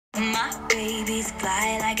My baby's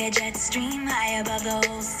fly like a jet stream, high above the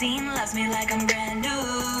whole scene, loves me like I'm brand new.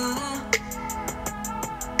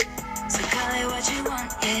 So call it what you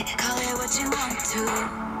want, yeah, call it what you want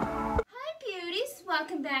to. Hi beauties,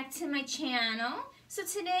 welcome back to my channel. So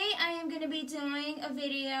today I am going to be doing a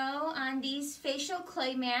video on these facial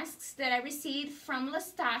clay masks that I received from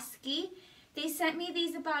LASSTOKKI. They sent me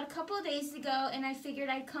these about a couple of days ago, and I figured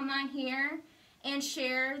I'd come on here and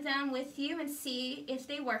share them with you and see if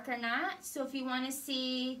they work or not. So if you want to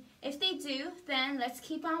see if they do, then let's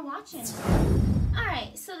keep on watching.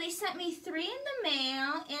 Alright, so they sent me 3 in the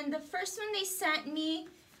mail, and the first one they sent me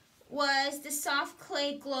was the Soft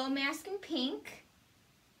Clay Glow Mask in pink.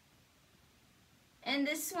 And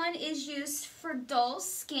this one is used for dull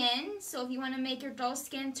skin, so if you want to make your dull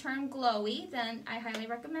skin turn glowy, then I highly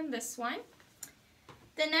recommend this one.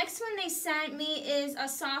 The next one they sent me is a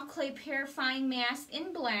Soft Clay Purifying Mask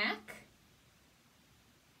in black.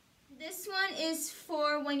 This one is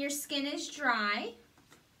for when your skin is dry.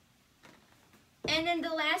 And then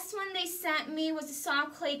the last one they sent me was a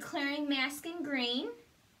Soft Clay Clearing Mask in green.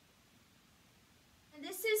 And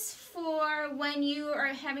this is for when you are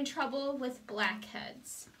having trouble with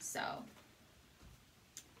blackheads.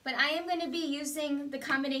 But I am going to be using the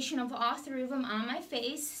combination of all 3 of them on my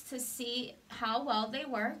face to see how well they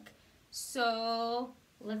work. So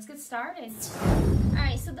let's get started.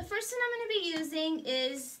 Alright, so the first one I'm going to be using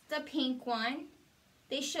is the pink one.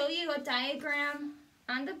 They show you a diagram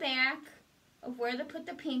on the back of where to put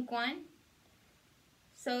the pink one.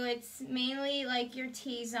 So it's mainly like your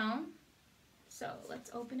T-zone. So let's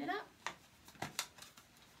open it up.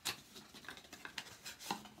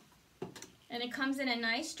 And it comes in a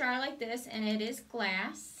nice jar like this, and it is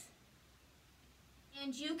glass.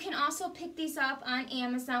 And you can also pick these up on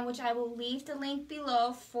Amazon, which I will leave the link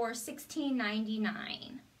below, for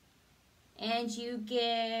 $16.99. And you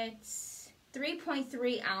get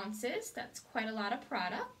 3.3 ounces. That's quite a lot of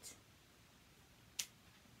product.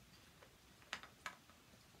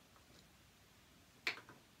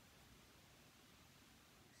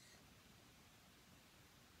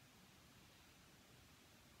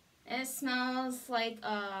 And it smells like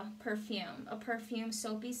a perfume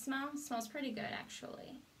soapy smell. It smells pretty good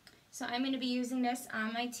actually. So I'm going to be using this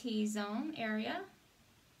on my T-zone area.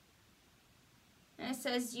 And it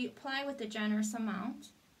says you apply with a generous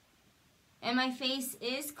amount. And my face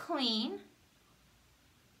is clean.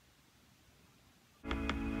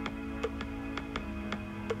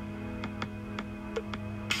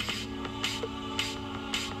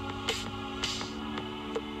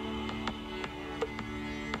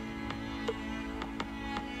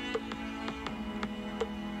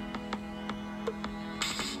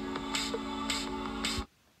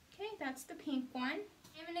 That's the pink one.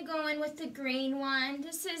 I'm going to go in with the green one.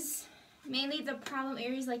 This is mainly the problem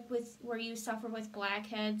areas like with where you suffer with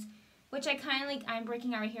blackheads, which I kind of like, I'm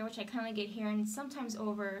breaking out right here, which I kind of get here, and sometimes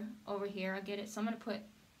over here I'll get it. So I'm going to put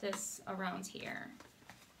this around here.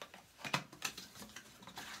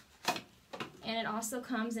 And it also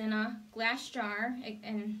comes in a glass jar,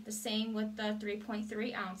 and the same with the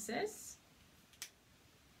 3.3 ounces.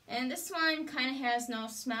 And this one kind of has no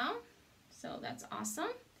smell, so that's awesome.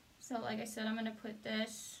 So like I said, I'm going to put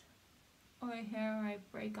this over here where I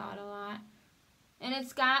break out a lot. And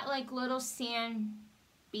it's got like little sand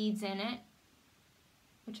beads in it,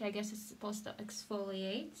 which I guess is supposed to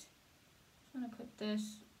exfoliate. I'm going to put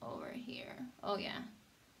this over here. Oh yeah,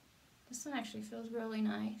 this one actually feels really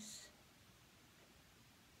nice.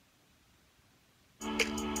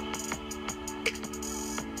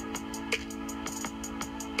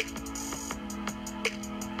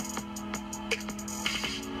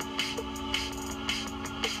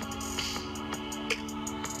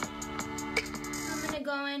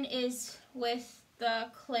 Going is with the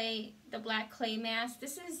black clay mask.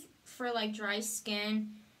 This is for like dry skin,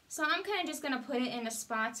 so I'm kind of just gonna put it in the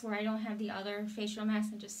spots where I don't have the other facial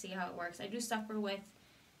mask and just see how it works. I do suffer with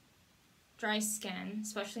dry skin,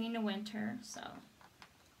 especially in the winter. So,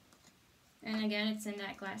 and again, it's in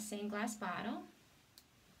that same glass bottle,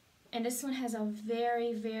 and this one has a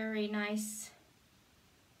very, very nice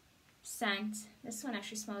scent. This one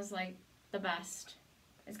actually smells like the best.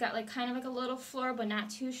 It's got like kind of like a little floral, but not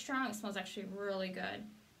too strong. It smells actually really good.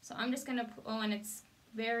 So I'm just gonna put, oh, and it's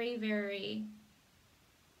very, very,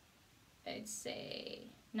 I'd say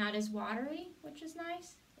not as watery, which is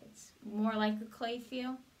nice. It's more like a clay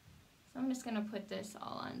feel. So I'm just gonna put this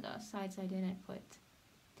all on the sides. I didn't put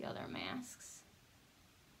the other masks.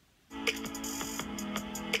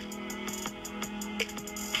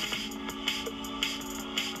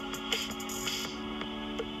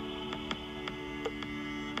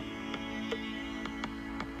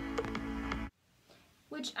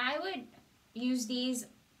 which I would use these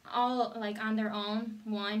all like on their own,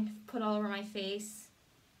 put all over my face.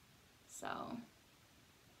 So,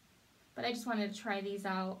 but I just wanted to try these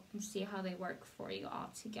out and see how they work for you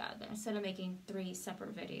all together instead of making 3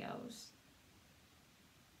 separate videos.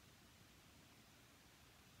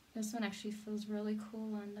 This one actually feels really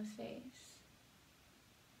cool on the face.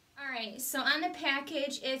 Alright, so on the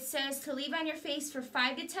package it says to leave on your face for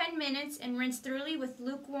 5 to 10 minutes and rinse thoroughly with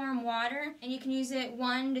lukewarm water, and you can use it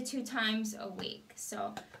 1 to 2 times a week.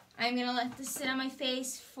 So I'm going to let this sit on my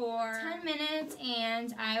face for 10 minutes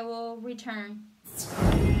and I will return.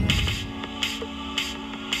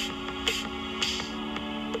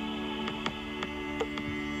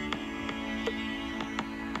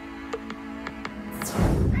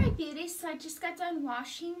 Alright beauties, so I just got done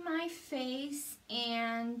washing my face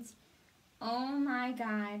and oh my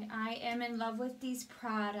god, I am in love with these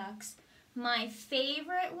products. My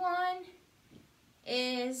favorite one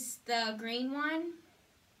is the green one.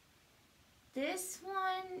 This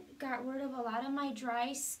one got rid of a lot of my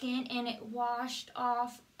dry skin and it washed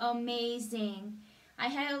off amazing. I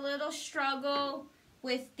had a little struggle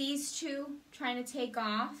with these two trying to take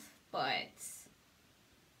off, but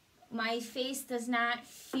my face does not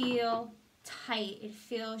feel tight. It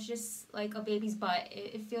feels just like a baby's butt.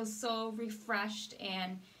 It feels so refreshed,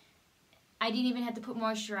 and I didn't even have to put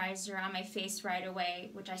moisturizer on my face right away,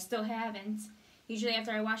 which I still haven't. Usually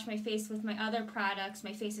after I wash my face with my other products,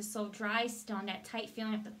 my face is so dry still, and that tight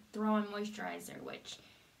feeling I have to throw on moisturizer, which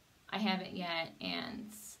I haven't yet, and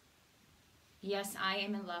yes, I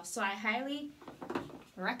am in love. So I highly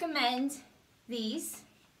recommend these,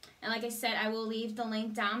 and like I said, I will leave the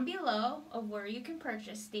link down below of where you can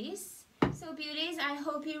purchase these. So beauties, I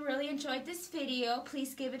hope you really enjoyed this video.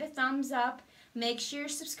 Please give it a thumbs up. Make sure you're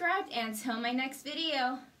subscribed, and until my next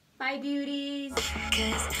video. Bye, beauties.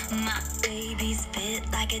 Cause my baby's fit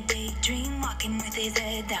like a daydream, walking with his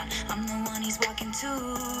head down. I'm the one he's walking to.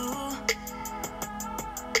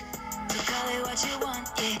 So call it what you want,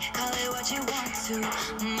 yeah, call it what you want to.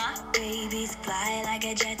 My baby's fly like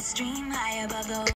a jet stream high above the